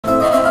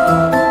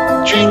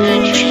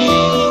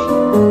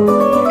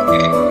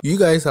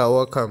guys are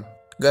welcome.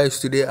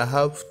 Guys, today I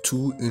have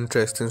two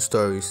interesting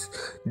stories.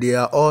 They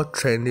are all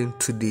trending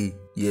today.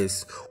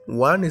 Yes,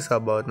 one is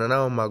about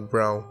Ama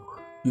McBrown.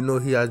 You know,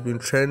 he has been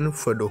trending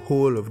for the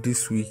whole of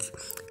this week.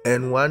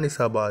 And one is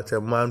about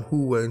a man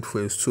who went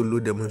for a solo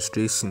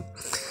demonstration.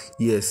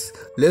 Yes,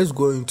 let's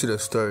go into the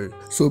story.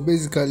 So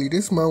basically,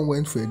 this man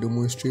went for a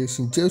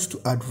demonstration just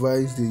to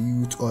advise the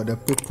youth or the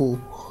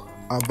people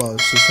about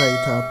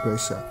societal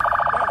pressure.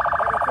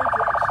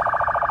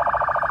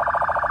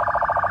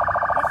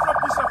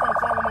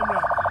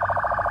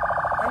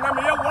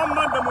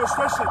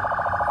 Demonstration,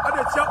 I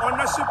did tell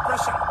ownership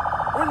pressure.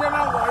 When you're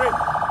not worried,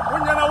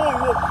 when you're not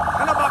one,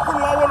 and about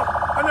one,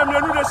 and then you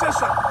need a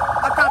session.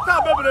 I can't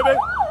tell baby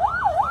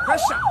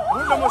pressure.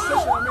 When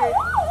demonstration, I mean,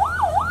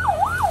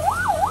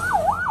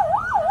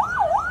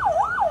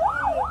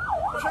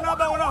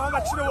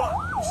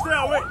 you stay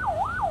away.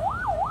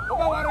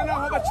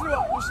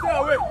 You stay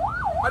away.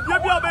 And you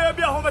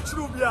be a home at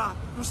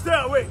you stay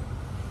away.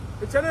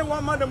 It's only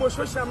 1 month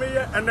demonstration,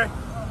 and then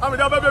I'm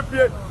a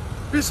baby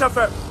piece of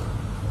it.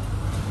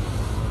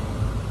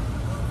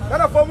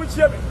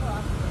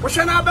 We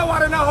shall not be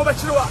worried now you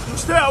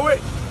stay away.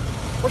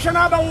 We shall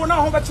not be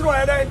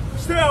worried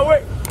stay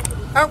away.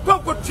 And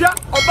cook with tia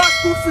or back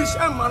 2 fish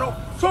and mano,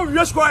 so we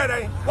are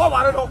square. What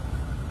I know.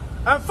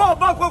 And fall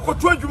back for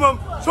 20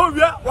 months, so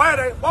we are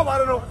wired. What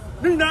I know.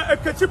 Nina a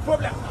catchy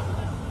problem.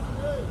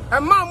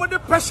 And man with the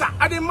pressure,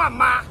 I didn't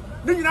mamma,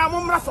 Nina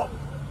Mumraffle.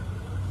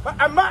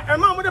 And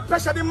man with the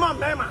pressure, I didn't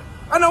mamma.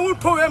 And I won't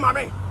tell him,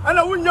 mammy, and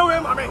I won't know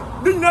him, mammy.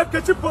 Nina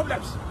catchy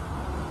problems.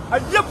 A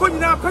year put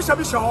in our pressure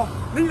be sure,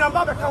 Nina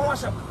Baba can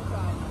wash up.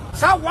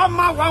 So 1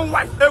 man, 1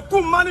 wife, a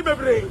good money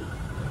baby.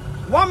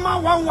 1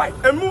 man, 1 wife,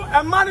 a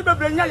money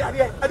baby, and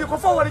you go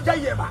forward a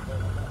jayba.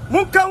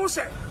 Munka will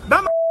say,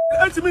 that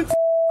ultimate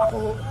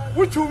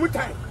which you would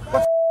time.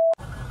 But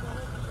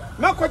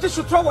now, what you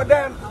should throw with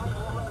them.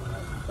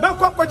 Now,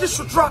 what you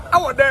should throw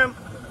our them.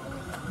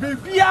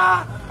 Be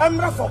and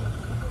raffle.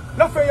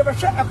 Nothing ever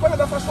share a point of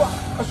the first one.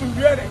 I should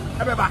be ready.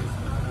 Everybody.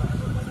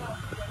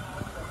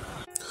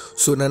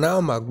 So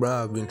Ama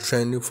McBrown have been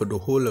trending for the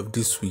whole of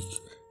this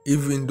week,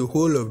 even the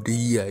whole of the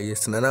year.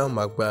 Yes, Ama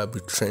McBrown have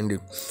been trending,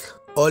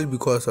 all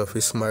because of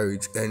his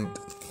marriage. And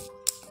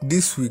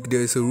this week there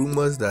is a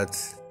rumors that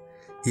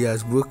he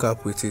has broke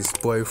up with his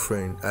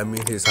boyfriend. I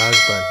mean his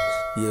husband.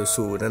 Yeah,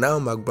 so Ama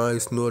McBrown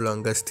is no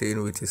longer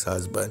staying with his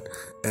husband,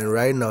 and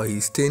right now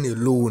he's staying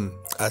alone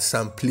at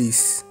some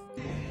place.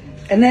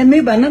 And then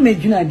maybe I'm not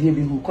making a deal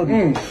with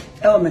him.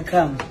 Oh, my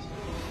come.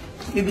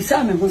 Maybe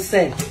Simon who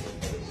said.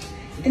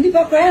 And if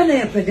I cry, I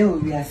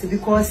am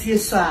because he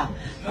saw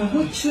a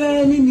good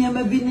training near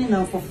my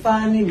beginning for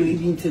finding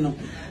waiting to know.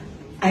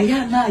 I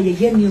am now a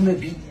young you may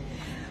be.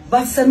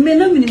 But some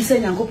men of me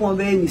say, Uncle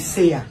Pombe,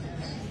 say,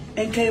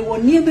 and can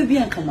one near me be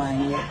a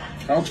command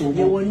yet.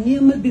 You will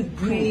near me be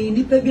brain,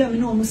 if baby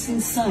I'm almost in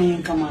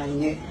sign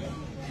command yet.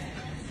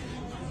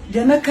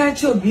 Then I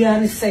catch your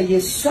beer say,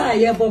 yes, shy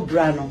about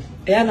Brano,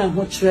 and I'm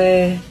what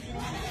tray.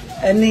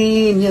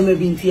 Any near me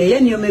be here,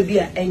 and you may be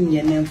an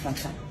onion and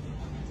fata.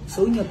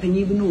 So when you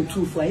penny no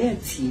two for a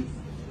tea.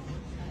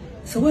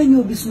 So when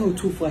you be no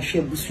two for a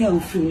share, but you are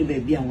free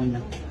baby and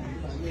one.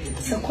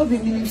 So Kobe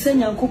meaning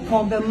send Uncle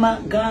Pombe ma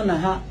Ghana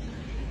ha.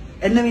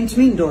 And then it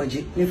mean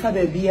dodgy, if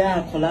I be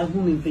a collar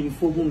whom in penny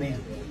for whom.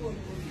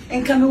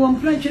 And come one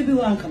pledge be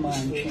one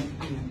command.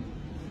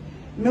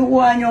 No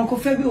one Uncle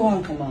Febby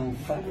one command.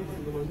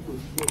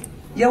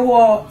 You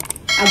were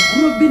a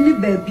group in the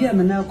baby and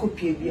an uncle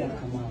baby and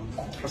command.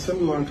 A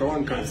similar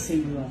one can say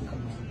you are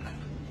command.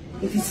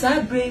 If it's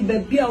sad,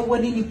 baby, I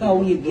want any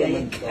power,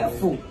 be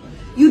careful.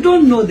 You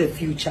don't know the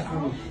future.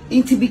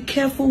 And to be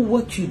careful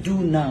what you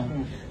do now.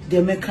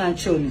 They may can't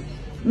show you.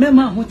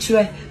 Mema who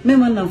try,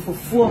 mema na for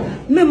 4,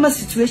 mema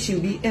situation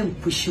be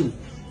push you.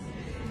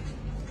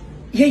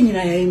 Yen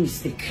a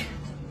mistake.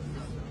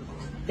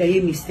 Ye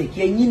mistake.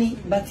 Yen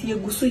but ye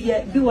go so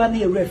ye be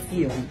one a ref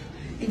here.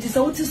 It is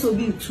out so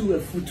being 2 a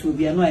foot to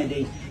be annoyed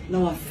day.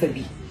 Now a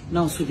febby.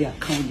 Now so they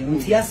account you.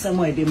 Yes,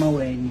 somewhere they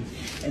may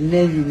and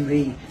then you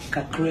may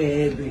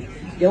cacre.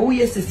 Your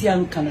way as this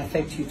young can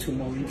affect you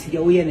tomorrow. Until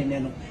your way and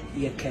then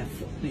be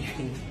careful.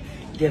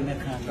 Dear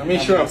Mekan. I'm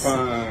sure.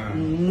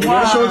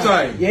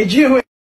 Showtime.